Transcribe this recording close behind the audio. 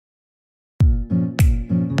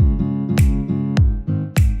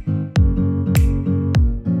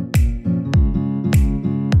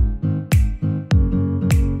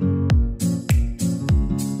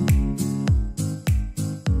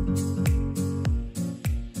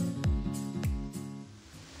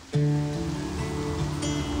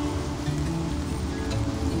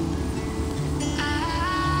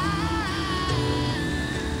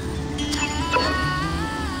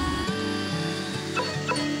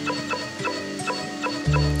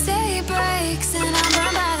mistakes and I'm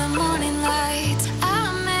burned by the morning light.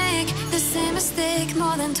 I make the same mistake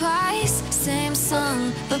more than twice. Same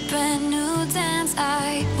song, but brand new dance.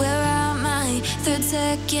 I wear out my third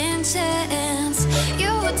second chance.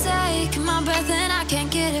 You take my breath and I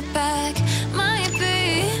can't get it back. Might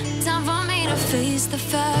be time for me to face the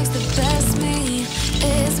facts. The best me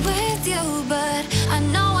is with you, but I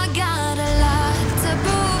know I got a lot to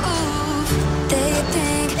prove. They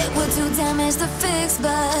think we're too damaged to fix,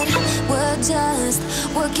 but we're just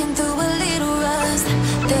working through a little rust.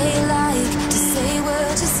 They like to say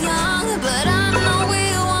we're just young, but I know we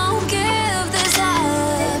won't give this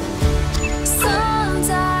up.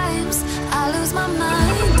 Sometimes I lose my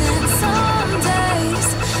mind, and some days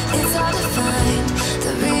it's hard to find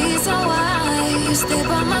the reason why you stay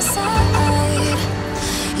by my side.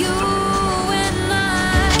 You and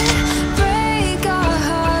I break our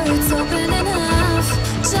hearts open enough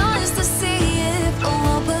just to see if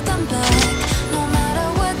we'll put them back. No matter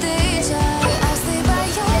what they try, I'll stay by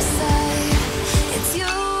your side. It's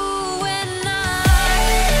you and I.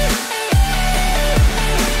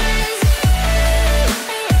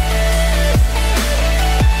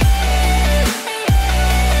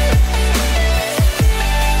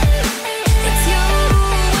 It's you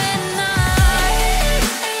and I.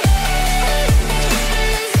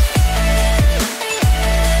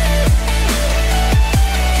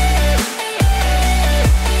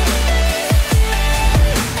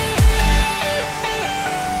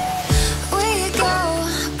 We go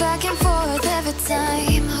back and forth every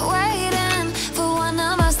time, waiting for one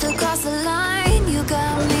of us to cross the line. You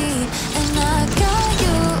got me and I got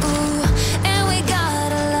you, and we got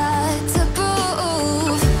a lot to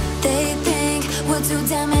prove. They think we're too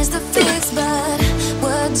damaged to fix, but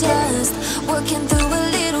we're just working through a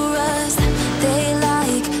little rust. They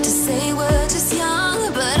like to say we're just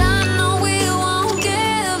young, but I know we won't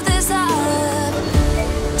give this up.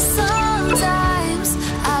 Sometimes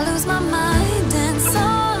I lose my mind, and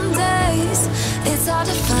some days it's hard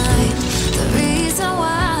to find the reason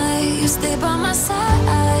why you stay by my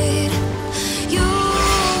side. You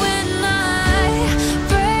and I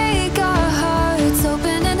break our hearts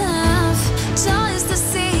open enough just to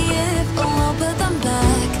see if we'll put them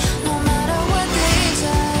back. No matter what they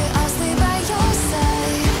try, I'll stay by your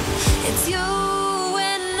side. It's you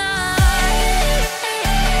and I.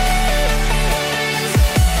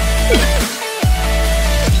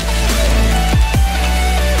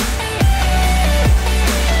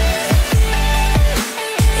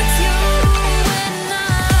 It's you and I.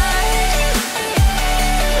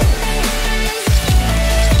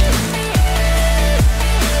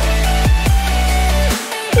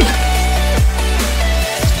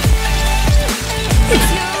 It's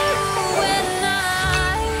you and I.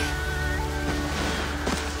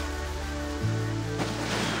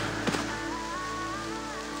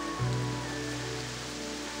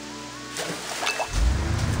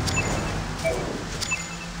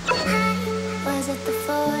 Was it the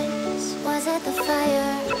voice? Was it the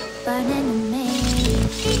fire burning in me?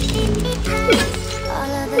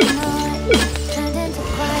 All of the noise turned into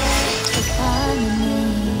quiet harmony.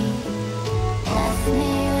 Left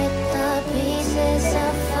me with the pieces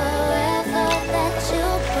of forever that you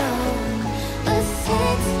broke. But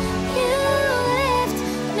since you left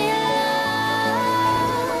me alone,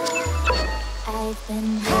 I've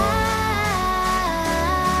been